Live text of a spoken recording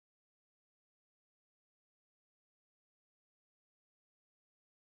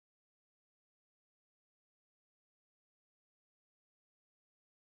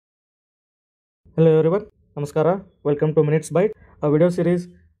Hello everyone, Namaskara. Welcome to Minutes Bite, a video series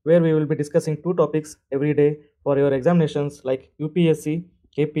where we will be discussing two topics every day for your examinations like UPSC,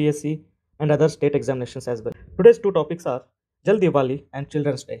 KPSC, and other state examinations as well. Today's two topics are Jal Diwali and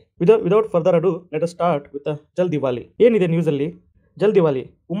Children's Day. Without further ado, let us start with the Jal Diwali. ಏನಿದೆ ನ್ಯೂಸಲ್ಲಿ Jal Diwali,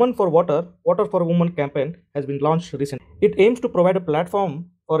 Women for Water, Water for Women campaign has been launched recently. It aims to provide a platform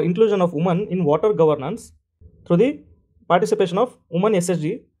for inclusion of women in water governance through the participation of women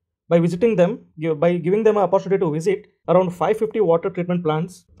SSG by giving them an opportunity to visit around 550 water treatment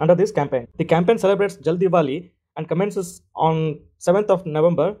plants under this campaign. The campaign celebrates Jal Diwali and commences on 7th of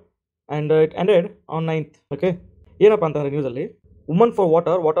November and it ended on 9th. Okay, ಏನಪ್ಪ ಅಂತಂದ್ರೆ ನ್ಯೂಸಲ್ಲಿ woman for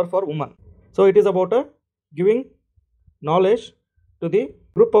water, water for women. So it is about giving knowledge to the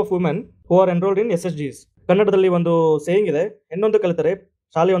group of women who are enrolled in SSGs. ಕನ್ನಡದಲ್ಲಿ ಒಂದು saying ಇದೆ, ಹೆಣ್ಣೊಂದು ಕಲಿತರೆ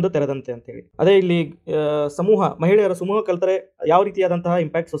ಶಾಲೆಯೊಂದು ತೆರೆದಂತೆ ಅಂತೇಳಿ. ಅದೇ ಇಲ್ಲಿ ಮಹಿಳೆಯರ ಸಮೂಹ ಕಲಿತರೆ ಯಾವ ರೀತಿಯಾದಂತಹ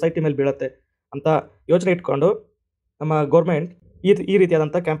ಇಂಪ್ಯಾಕ್ಟ್ ಸೊಸೈಟಿ ಮೇಲೆ ಬೀಳುತ್ತೆ ಅಂತ ಯೋಚನೆ ಇಟ್ಕೊಂಡು ನಮ್ಮ ಗೌರ್ಮೆಂಟ್ ಈ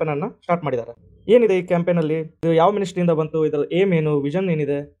ರೀತಿಯಾದಂಥ ಕ್ಯಾಂಪೇನನ್ನು ಸ್ಟಾರ್ಟ್ ಮಾಡಿದ್ದಾರೆ. ಏನಿದೆ ಈ ಕ್ಯಾಂಪೇನಲ್ಲಿ, ಇದು ಯಾವ ಮಿನಿಸ್ಟ್ರಿಯಿಂದ ಬಂತು, ಇದರ ಏಮ್ ಏನು, ವಿಷನ್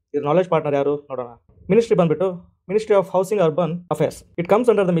ಏನಿದೆ, ಇದರ ನಾಲೆಜ್ ಪಾರ್ಟ್ನರ್ ಯಾರು ನೋಡೋಣ. ಮಿನಿಸ್ಟ್ರಿ ಬಂದ್ಬಿಟ್ಟು ministry of housing urban affairs. It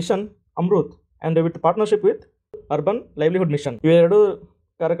comes under the mission Amrit and with partnership with urban livelihood mission. ಇವೆರಡು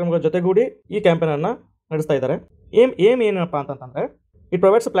ಕಾರ್ಯಕ್ರಮಗಳ ಜೊತೆಗೂಡಿ ಈ ಕ್ಯಾಂಪೇನನ್ನು ನಡೆಸ್ತಾ ಇದ್ದಾರೆ. ಏಮ್ ಏನಪ್ಪ ಅಂತಂದ್ರೆ, it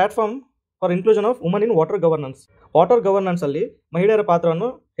provides a platform for inclusion of woman in water governance. Water governance ಅಲ್ಲಿ ಮಹಿಳೆಯರ ಪಾತ್ರವನ್ನು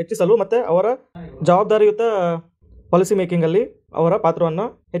ಹೆಚ್ಚಿಸಲು ಮತ್ತು ಅವರ ಜವಾಬ್ದಾರಿಯುತ ಪಾಲಿಸಿ ಮೇಕಿಂಗ್ ಅಲ್ಲಿ ಅವರ ಪಾತ್ರವನ್ನು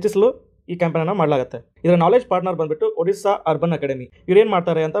ಹೆಚ್ಚಿಸಲು ಈ ಕ್ಯಾಂಪೇನನ್ನು ಮಾಡಲಾಗುತ್ತೆ. ಇದರ ನಾಲೆಜ್ ಪಾರ್ಟ್ನರ್ ಬಂದ್ಬಿಟ್ಟು ಒಡಿಸ್ಸಾ ಅರ್ಬನ್ ಅಕಾಡೆಮಿ. ಇವ್ರೇನು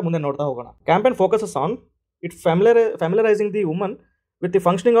ಮಾಡ್ತಾರೆ ಅಂತ ಮುಂದೆ ನೋಡ್ತಾ ಹೋಗೋಣ. Campaign focuses on it ಫ್ಯಾಮಿಲರೈಸಿಂಗ್ the woman with the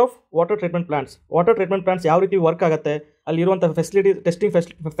functioning of water treatment plants. Water treatment plants ಯಾವ ರೀತಿ ವರ್ಕ್ ಆಗುತ್ತೆ, ಅಲ್ಲಿರುವಂಥ ಟೆಸ್ಟಿಂಗ್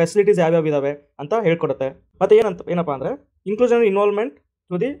ಫೆಸಿಲಿಟೀಸ್ ಯಾವ್ಯಾವ ಇದಾವೆ ಅಂತ ಹೇಳ್ಕೊಡುತ್ತೆ. ಮತ್ತು ಏನಪ್ಪ ಅಂದರೆ inclusion involvement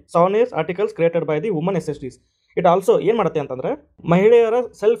to the ಸಾವನಿಯರ್ಸ್ articles created by the woman SSGs. It also ಏನು ಮಾಡುತ್ತೆ ಅಂತಂದರೆ, ಮಹಿಳೆಯರ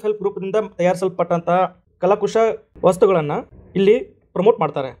ಸೆಲ್ಫ್ ಹೆಲ್ಪ್ ಗ್ರೂಪ್ನಿಂದ ತಯಾರಿಸಲ್ಪಟ್ಟಂತಹ ಕಲಾಕುಶ ವಸ್ತುಗಳನ್ನು ಇಲ್ಲಿ ಪ್ರಮೋಟ್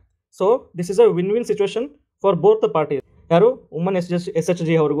ಮಾಡ್ತಾರೆ. So this is a win situation for both the parties. ಯಾರು ವುಮನ್ SSG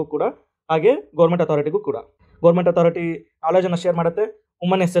ಅವರಿಗೂ ಕೂಡ, ಹಾಗೆ ಗೌರ್ಮೆಂಟ್ ಅಥಾರಿಟಿಗೂ ಕೂಡ. ಗೌರ್ಮೆಂಟ್ ಅಥಾರಿಟಿ ನಾಲೆಜನ್ನು ಶೇರ್ ಮಾಡುತ್ತೆ,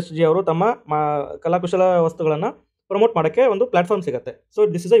 ವುಮನ್ SSG ಅವರು ತಮ್ಮ ಕಲಾಕುಶಲ ವಸ್ತುಗಳನ್ನು ಪ್ರಮೋಟ್ ಮಾಡೋಕ್ಕೆ ಒಂದು ಪ್ಲಾಟ್ಫಾರ್ಮ್ ಸಿಗುತ್ತೆ. So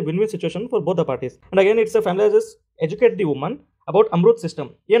this is a win situation for both the parties. And again it's a ಫ್ಯಾಮಿಲೈಸಸ್ educate the woman about Amrit system.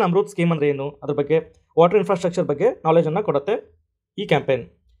 ಏನು ಅಮೃತ್ ಸ್ಕೀಮ್ ಅಂದರೆ ಏನು, ಅದ್ರ ಬಗ್ಗೆ, ವಾಟರ್ ಇನ್ಫ್ರಾಸ್ಟ್ರಕ್ಚರ್ ಬಗ್ಗೆ ನಾಲೆಜನ್ನು ಕೊಡುತ್ತೆ ಈ ಕ್ಯಾಂಪೇನ್.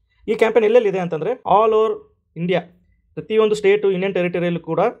 ಈ ಕ್ಯಾಂಪೇನ್ ಎಲ್ಲೆಲ್ಲಿದೆ ಅಂತಂದರೆ ಆಲ್ ಓವರ್ ಇಂಡಿಯಾ, ಪ್ರತಿಯೊಂದು ಸ್ಟೇಟು ಯೂನಿಯನ್ ಟೆರಿಟರಿಯಲ್ಲೂ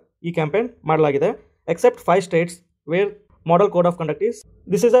ಕೂಡ ಈ ಕ್ಯಾಂಪೇನ್ ಮಾಡಲಾಗಿದೆ, accept 5 states wear model code of conduct is.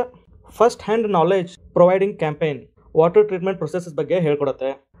 This is a first hand knowledge providing campaign. Water treatment processes ಬಗ್ಗೆ ಹೇಳ್ಕೊಡುತ್ತೆ.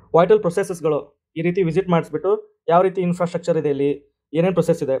 ವೈಟಲ್ ಪ್ರೊಸೆಸಸ್ಗಳು ಈ ರೀತಿ ವಿಸಿಟ್ ಮಾಡಿಸ್ಬಿಟ್ಟು ಯಾವ ರೀತಿ ಇನ್ಫ್ರಾಸ್ಟ್ರಕ್ಚರ್ ಇದೆ, ಇಲ್ಲಿ ಏನೇನು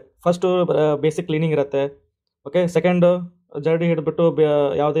ಪ್ರೊಸೆಸ್ ಇದೆ. ಫಸ್ಟು ಬೇಸಿಕ್ ಕ್ಲೀನಿಂಗ್ ಇರುತ್ತೆ. ಓಕೆ, ಸೆಕೆಂಡ್ ಜರ್ಡಿ ಹಿಡಿದ್ಬಿಟ್ಟು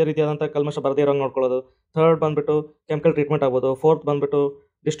ಯಾವುದೇ ರೀತಿಯಾದಂಥ ಕಲ್ಮಶ ಬರದೇ ಇರೋಂಗೆ ನೋಡ್ಕೊಳ್ಳೋದು. ಥರ್ಡ್ ಬಂದುಬಿಟ್ಟು ಕೆಮಿಕಲ್ ಟ್ರೀಟ್ಮೆಂಟ್ ಆಗ್ಬೋದು. ಫೋರ್ತ್ ಬಂದುಬಿಟ್ಟು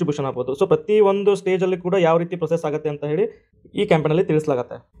ಡಿಸ್ಟ್ರಿಬ್ಯೂಷನ್ ಆಗ್ಬೋದು. ಸೊ ಪ್ರತಿಯೊಂದು ಸ್ಟೇಜಲ್ಲಿ ಕೂಡ ಯಾವ ರೀತಿ ಪ್ರೊಸೆಸ್ ಆಗುತ್ತೆ ಅಂತ ಹೇಳಿ ಈ ಕ್ಯಾಂಪೇನಲ್ಲಿ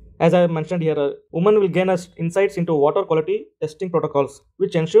ತಿಳಿಸಲಾಗುತ್ತೆ. As I mentioned here, woman will gain us insights into water quality testing protocols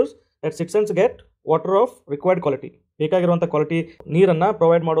which ensures that citizens get water of required quality. ಬೇಕಾಗಿರುವಂಥ ಕ್ವಾಲಿಟಿ ನೀರನ್ನು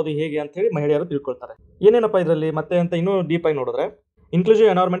ಪ್ರೊವೈಡ್ ಮಾಡೋದು ಹೇಗೆ ಅಂತ ಹೇಳಿ ಮಹಿಳೆಯರು ತಿಳ್ಕೊಳ್ತಾರೆ. ಏನೇನಪ್ಪ ಇದರಲ್ಲಿ ಮತ್ತೆ ಅಂತ ಇನ್ನೂ ಡೀಪಾಗಿ ನೋಡಿದ್ರೆ, ಇನ್ಕ್ಲೂಸಿವ್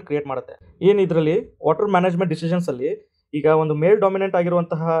ಎನ್ವೈರ್ಮೆಂಟ್ ಕ್ರಿಯೇಟ್ ಮಾಡುತ್ತೆ. ಏನು ಇದರಲ್ಲಿ ವಾಟರ್ ಮ್ಯಾನೇಜ್ಮೆಂಟ್ ಡಿಸಿಷನ್ಸಲ್ಲಿ ಈಗ ಒಂದು ಮೇಲ್ ಡಾಮಿನೆಂಟ್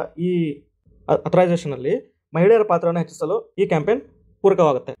ಆಗಿರುವಂತಹ ಈ ಅಥರೈಸೇಷನಲ್ಲಿ ಮಹಿಳೆಯರ ಪಾತ್ರವನ್ನು ಹೆಚ್ಚಿಸಲು ಈ ಕ್ಯಾಂಪೇನ್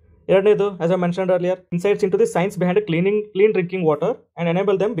ಪೂರಕವಾಗುತ್ತೆ. ಎರಡನೇದು, as I mentioned earlier, insights into the science behind clean drinking water and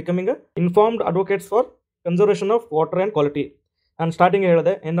enable them becoming informed advocates for conservation of water and quality. ನಾನು ಸ್ಟಾರ್ಟಿಂಗ್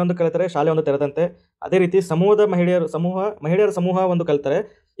ಹೇಳಿದೆ, ಹೆಣ್ಣೊಂದು ಕಲಿತರೆ ಶಾಲೆ ಒಂದು ತೆರೆದಂತೆ. ಅದೇ ರೀತಿ ಮಹಿಳೆಯರ ಸಮೂಹ ಒಂದು ಕಲಿತರೆ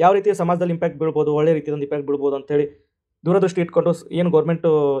ಯಾವ ರೀತಿ ಸಮಾಜದಲ್ಲಿ ಇಂಪ್ಯಾಕ್ಟ್ ಬೀಳ್ಬೋದು, ಒಳ್ಳೆ ರೀತಿಯಿಂದ ಇಂಪ್ಯಾಕ್ಟ್ ಬೀಳ್ಬೋದು ಅಂತೇಳಿ ದೂರದೃಷ್ಟಿ ಇಟ್ಕೊಂಡು ಏನು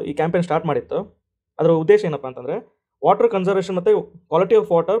ಗೌರ್ಮೆಂಟು ಈ ಕ್ಯಾಂಪೇನ್ ಸ್ಟಾರ್ಟ್ ಮಾಡಿತ್ತು. ಅದರ ಉದ್ದೇಶ ಏನಪ್ಪ ಅಂತಂದರೆ, ವಾಟರ್ ಕನ್ಸರ್ವೇಷನ್ ಮತ್ತು ಕ್ವಾಲಿಟಿ ಆಫ್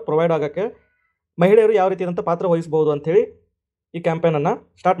ವಾಟರ್ ಪ್ರೊವೈಡ್ ಆಗೋಕ್ಕೆ ಮಹಿಳೆಯರು ಯಾವ ರೀತಿಯಾದಂಥ ಪಾತ್ರ ವಹಿಸ್ಬೋದು ಅಂಥೇಳಿ ಈ ಕ್ಯಾಂಪೇನನ್ನು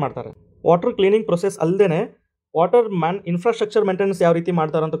ಸ್ಟಾರ್ಟ್ ಮಾಡ್ತಾರೆ. ವಾಟರ್ ಕ್ಲೀನಿಂಗ್ ಪ್ರೊಸೆಸ್ ಅಲ್ಲದೆ ವಾಟರ್ ಇನ್ಫ್ರಾಸ್ಟ್ರಕ್ಚರ್ ಮೇಂಟೆನೆನ್ಸ್ ಯಾವ ರೀತಿ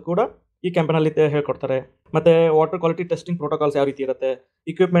ಮಾಡ್ತಾರೆ ಅಂತ ಕೂಡ ಈ ಕ್ಯಾಂಪೇನಲ್ಲಿ ಹೇಳ್ಕೊಡ್ತಾರೆ. ಮತ್ತು ವಾಟರ್ ಕ್ವಾಲಿಟಿ ಟೆಸ್ಟಿಂಗ್ ಪ್ರೋಟೋಕಾಲ್ಸ್ ಯಾವ ರೀತಿ ಇರುತ್ತೆ,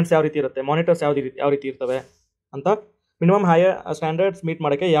 ಇಕ್ವಿಪ್ಮೆಂಟ್ಸ್ ಯಾವ ರೀತಿ ಇರುತ್ತೆ, ಮಾನಿಟರ್ಸ್ ಯಾವ ರೀತಿ ಇರ್ತವೆ ಅಂತ ಮಿನಿಮಮ್ ಹೈಯರ್ ಸ್ಟ್ಯಾಂಡರ್ಡ್ಸ್ ಮೀಟ್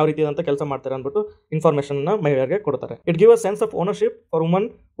ಮಾಡೋಕ್ಕೆ ಯಾವ ರೀತಿಯಾದಂಥ ಕೆಲಸ ಮಾಡ್ತಾರೆ ಅಂದ್ಬಿಟ್ಟು ಇನ್ಫಾರ್ಮೇಷನ್ನ ಮಹಿಳೆಯರಿಗೆ ಕೊಡ್ತಾರೆ. It give a sense of ownership for women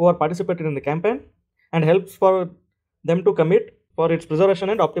who are participated in the campaign and helps for them to commit for it's preservation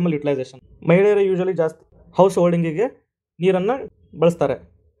and optimal utilisation. ಮಹಿಳೆಯರು ಯೂಶಲಿ ಜಾಸ್ತಿ ಹೌಸ್ ಹೋಲ್ಡಿಂಗಿಗೆ ನೀರನ್ನು ಬಳಸ್ತಾರೆ.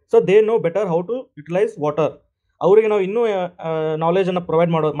 So they know better how to utilise water. ಅವರಿಗೆ ನಾವು ಇನ್ನೂ ನಾಲೆಜನ್ನು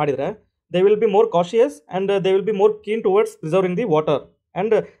provide ಮಾಡಿದರೆ they will be more cautious and they will be more keen towards preserving the water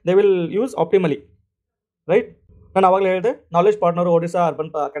and they will use ಆಪ್ಟಿಮಲಿ. Right, ನಾನು ಆವಾಗಲೇ ಹೇಳಿದೆ knowledge partner Odisha urban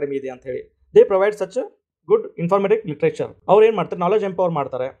academy ಇದೆ ಅಂತ ಹೇಳಿ. They provide such good informative literature. ಅವ್ರು ಏನು ಮಾಡ್ತಾರೆ, ನಾಲೆಜ್ ಎಂಪವರ್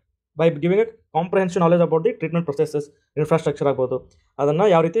ಮಾಡ್ತಾರೆ by giving A comprehensive knowledge about the treatment processes, infrastructure ಆಗ್ಬೋದು, ಅದನ್ನು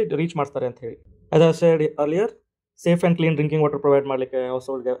ಯಾವ ರೀತಿ ರೀಚ್ ಮಾಡ್ತಾರೆ ಅಂತ ಹೇಳಿ. As I said earlier, safe and clean drinking water provide ಮಾಡಲಿಕ್ಕೆ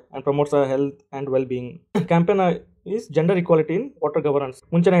ಹೌಸ್ಹೋಲ್ಡ್ಗೆ and promotes health and well being. Campaign is gender equality in water governance.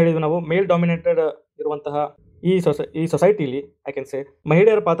 ಮುಂಚೆನೇ ಹೇಳಿದ್ವಿ ನಾವು, ಮೇಲ್ ಡಾಮಿನೇಟೆಡ್ ಇರುವಂತಹ ಈ ಸೊಸೈಟಿಲಿ ಐ ಕ್ಯಾನ್ ಸೇ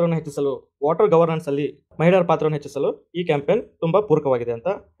ಮಹಿಳೆಯರ ಪಾತ್ರವನ್ನು ಹೆಚ್ಚಿಸಲು, ವಾಟರ್ ಗವರ್ನೆನ್ಸ್ ಅಲ್ಲಿ ಮಹಿಳೆಯರ ಪಾತ್ರವನ್ನು ಹೆಚ್ಚಿಸಲು ಈ ಕ್ಯಾಂಪೇನ್ ತುಂಬಾ ಪೂರಕವಾಗಿದೆ ಅಂತ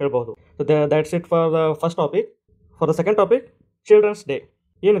ಹೇಳ್ಬಹುದು. So that's it for the first topic. For the second topic, children's day.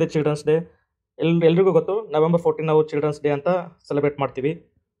 ಏನಿದೆ ಚಿಲ್ಡ್ರನ್ಸ್ ಡೇ? ಎಲ್ರಿಗೂ ಗೊತ್ತು, November 14 ನಾವು ಚಿಲ್ಡ್ರನ್ಸ್ ಡೇ ಅಂತ ಸೆಲೆಬ್ರೇಟ್ ಮಾಡ್ತೀವಿ.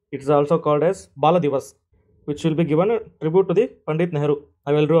 ಇಟ್ಸ್ ಆಲ್ಸೋ ಕಾಲ್ಡ್ ಆಸ್ ಬಾಲ ದಿವಸ್, which will be given tribute to the Pandit Nehru.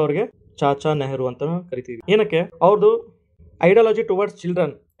 ನಾವೆಲ್ಲರೂ ಅವ್ರಿಗೆ ಚಾಚಾ ನೆಹರು ಅಂತ ಕರಿತೀವಿ. ಏನಕ್ಕೆ? ಅವ್ರದ್ದು ಐಡಿಯಾಲಜಿ ಟುವರ್ಡ್ಸ್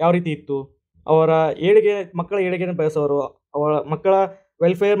ಚಿಲ್ಡ್ರನ್ ಯಾವ ರೀತಿ ಇತ್ತು, ಅವರ ಮಕ್ಕಳ ಏಳಿಗೆಯನ್ನು ಬಯಸೋರು, ಅವರ ಮಕ್ಕಳ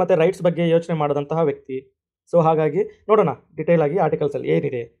ವೆಲ್ಫೇರ್ ಮತ್ತು ರೈಟ್ಸ್ ಬಗ್ಗೆ ಯೋಚನೆ ಮಾಡಿದಂತಹ ವ್ಯಕ್ತಿ. ಸೊ ಹಾಗಾಗಿ ನೋಡೋಣ ಡಿಟೇಲ್ ಆಗಿ ಆರ್ಟಿಕಲ್ಸಲ್ಲಿ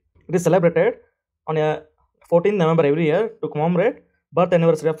ಏನಿದೆ. It is celebrated on 14 November every year to commemorate birth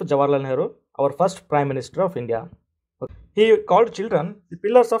anniversary of Jawaharlal Nehru, our first Prime Minister of India. He called children the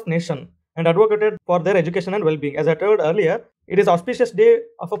pillars of nation and advocated for their education and well-being. As I told earlier, it is auspicious day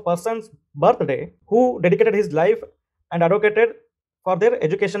of a person's birthday who dedicated his life and advocated for their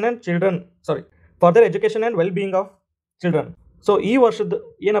education and well-being of children. So ಈ ವರ್ಷದ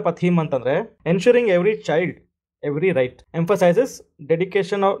ಏನಪ್ಪ theme ಅಂತಂದ್ರೆ, ensuring every child every right, emphasizes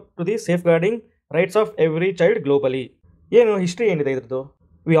dedication to the safeguarding rights of every child globally. ಏನು history ಏನಿದೆ ಇದ್ರದ್ದು?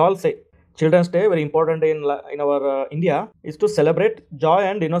 We all say children's day very important in our India is to celebrate joy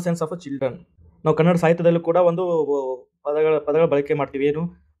and innocence of a children. ನಾವು ಕನ್ನಡ ಸಾಹಿತ್ಯದಲ್ಲೂ ಕೂಡ ಒಂದು ಪದಗಳ ಬಳಕೆ ಮಾಡ್ತೀವಿ, ಏನು?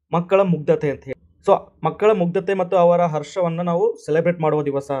 ಮಕ್ಕಳ ಮುಗ್ಧತೆ ಅಂತ ಹೇಳಿ. ಸೊ ಮಕ್ಕಳ ಮುಗ್ಧತೆ ಮತ್ತು ಅವರ ಹರ್ಷವನ್ನು ನಾವು ಸೆಲೆಬ್ರೇಟ್ ಮಾಡುವ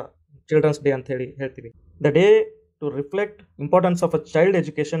ದಿವಸ ಚಿಲ್ಡ್ರನ್ಸ್ ಡೇ ಅಂತ ಹೇಳ್ತೀವಿ. The day to reflect importance of a child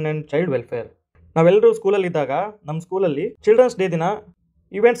education and child welfare. ನಾವೆಲ್ಲರೂ ಸ್ಕೂಲಲ್ಲಿ ಇದ್ದಾಗ ನಮ್ಮ ಸ್ಕೂಲಲ್ಲಿ ಚಿಲ್ಡ್ರನ್ಸ್ ಡೇ ದಿನ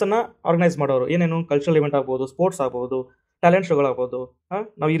ಇವೆಂಟ್ಸನ್ನು ಆರ್ಗನೈಸ್ ಮಾಡೋರು. ಏನೇನು? ಕಲ್ಚರಲ್ ಇವೆಂಟ್ ಆಗ್ಬೋದು, ಸ್ಪೋರ್ಟ್ಸ್ ಆಗ್ಬೋದು, ಟ್ಯಾಲೆಂಟ್ ಶೋಗಳಾಗ್ಬೋದು.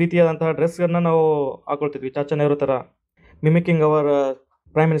 ನಾವು ಈ ರೀತಿಯಾದಂತಹ ಡ್ರೆಸ್ಗಳನ್ನ ನಾವು ಹಾಕೊಳ್ತಿದ್ವಿ, ಚಾಚಾ ನೆಹರು ಥರ, ಮಿಮಿಕಿಂಗ್ our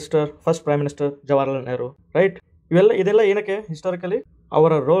first prime minister Jawaharlal Nehru, right? ಇದೆಲ್ಲ ಏನಕ್ಕೆ? ಹಿಸ್ಟಾರಿಕಲಿ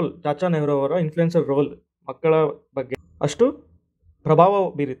ಅವರ ರೋಲ್, ಚಾಚಾ ನೆಹರು ಅವರ ಇನ್ಫ್ಲುಯೆನ್ಸರ್ ರೋಲ್ ಮಕ್ಕಳ ಬಗ್ಗೆ ಅಷ್ಟು ಪ್ರಭಾವ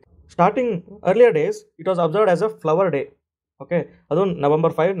ಬೀರಿತ್ತು. Starting earlier days it was observed as a flower day. Okay, ಅದು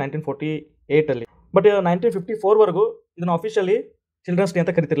November 5, 1948 ಬಟ್ 1954ವರೆಗೂ ಇದನ್ನು ಅಫಿಷಿಯಲಿ ಚಿಲ್ಡ್ರನ್ಸ್ ಡೇ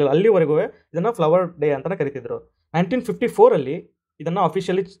ಅಂತ ಕರಿತಿರ್ಲಿಲ್ಲ. ಅಲ್ಲಿವರೆಗೂ ಇದನ್ನು ಫ್ಲವರ್ ಡೇ ಅಂತಲೇ ಕರಿತಿದ್ರು. 1954 ಇದನ್ನು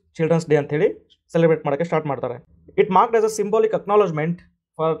ಅಫಿಷಿಯಲಿ ಚಿಲ್ಡ್ರನ್ಸ್ ಡೇ ಅಂತ ಹೇಳಿ ಸೆಲೆಬ್ರೇಟ್ ಮಾಡೋಕ್ಕೆ ಸ್ಟಾರ್ಟ್ ಮಾಡ್ತಾರೆ. It marked as a symbolic acknowledgement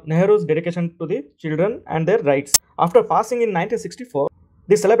for ನೆಹರೂಸ್ dedication to the children and there rights. After passing in 1964,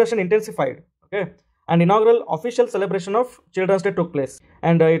 the celebration intensified. Okay, and inaugural official celebration of Children's Day took place,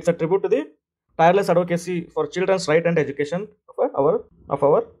 and it's a tribute to the tireless advocacy for children's right and education of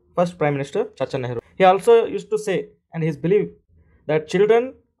our first Prime Minister Chacha Nehru. He also used to say, and his belief, that children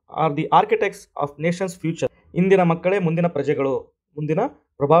are the architects of nation's future. ಇಂದಿನ ಮಕ್ಕಳೇ ಮುಂದಿನ ಪ್ರಜೆಗಳು, ಮುಂದಿನ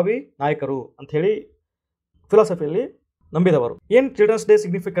ಪ್ರಭಾವಿ ನಾಯಕರು ಅಂತ ಹೇಳಿ ಫಿಲಾಸಫಿಯಲ್ಲಿ ನಂಬಿದವರು. ಏನು ಚಿಲ್ಡ್ರನ್ಸ್ ಡೇ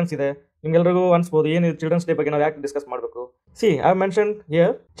ಸಿಗ್ನಿಫಿಕೆನ್ಸ್ ಇದೆ? ನಿಮ್ಗೆಲ್ರಿಗೂ ಅನ್ಸ್ಬೋದು, ಏನು ಚಿಲ್ಡ್ರನ್ಸ್ ಡೇ ಬಗ್ಗೆ ನಾವು ಯಾಕೆ ಡಿಸ್ಕಸ್ ಮಾಡಬೇಕು? C, I have mentioned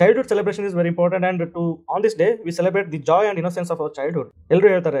here childhood celebration is very important, and to on this day we celebrate the Joy and innocence of our childhood. ಎಲ್ಲರೂ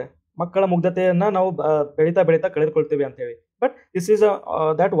ಹೇಳ್ತಾರೆ ಮಕ್ಕಳ ಮುಗ್ಧತೆಯನ್ನ ನಾವು ಬೆಳೀತಾ ಕಳೆದುಕೊಳ್ತೀವಿ ಅಂತ ಹೇಳಿ. But this is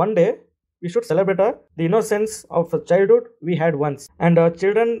that one day we should celebrate the innocence of childhood we had once, and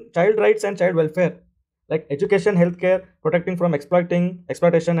child rights and child welfare, like education, healthcare, protecting from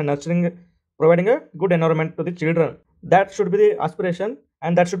exploitation and nurturing, providing a good environment to the children. That should be the aspiration,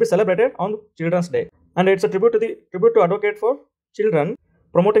 and that should be celebrated on Children's Day. And it's a tribute to advocate for children,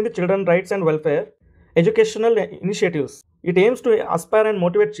 promoting the children rights and welfare, educational initiatives. It aims to aspire and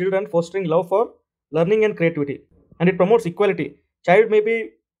motivate children, fostering love for learning and creativity, and it promotes equality. Child may be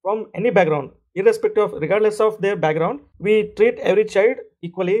from any background, regardless of their background. We treat every child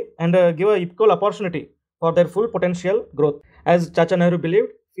equally and give a equal opportunity for their full potential growth. As Chacha Nehru believed,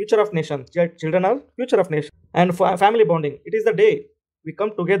 future of nation, children are future of nation. And for family bonding, it is the day we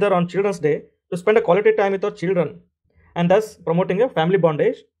come together on Children's Day to spend a quality time with our children, and thus promoting a family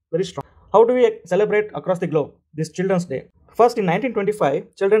bondage very strong. How do we celebrate across the globe this Children's Day? First, in 1925,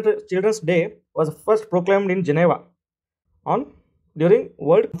 Children's Day was first proclaimed in Geneva during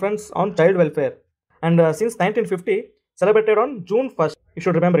World Conference on Child Welfare, and since 1950 celebrated on June 1st. You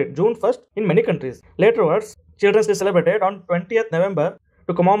should remember it, June 1st in many countries. Laterwards, Children's Day celebrated on 20th November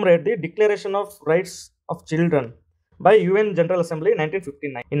to commemorate the Declaration of Rights of Children by UN General Assembly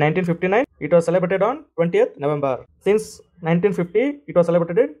 1959. In 1959, it was celebrated on 20th November. Since 1950, it was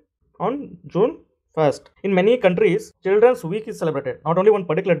celebrated on June 1st. In many countries, Children's Week is celebrated, not only one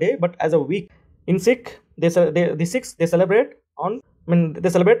particular day, but as a week. In Sikh, they celebrate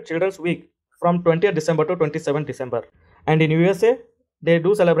Children's Week from 20th December to 27th December. And in USA, they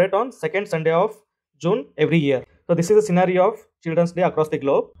do celebrate on second Sunday of June every year. So this is the scenario of Children's Day across the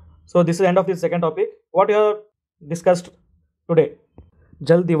globe. So this is the end of this second topic. What you have discussed today?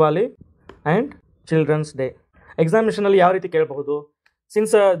 Jal Diwali and Children's Day. ಎಕ್ಸಾಮಿನೇಷನಲ್ಲಿ ಯಾವ ರೀತಿ ಕೇಳಬಹುದು,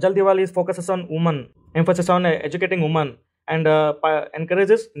 since Jal Diwali focuses on woman, emphasis on educating woman and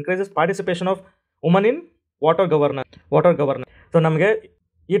encourages participation of woman in water governance. So ನಮಗೆ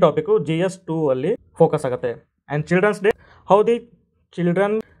ಈ topic GS2 ಅಲ್ಲಿ focus ಆಗುತ್ತೆ. And children's day, how the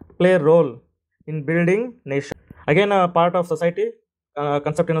children play role in building nation, again part of society,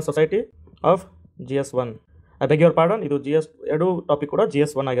 concept in society of GS1. I beg your pardon, ಇದು ಎರಡು topic ಕೂಡ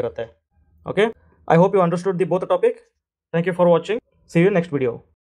GS1 ಆಗಿರುತ್ತೆ. Okay, I hope you understood the both topic. Thank you for watching. See you next video.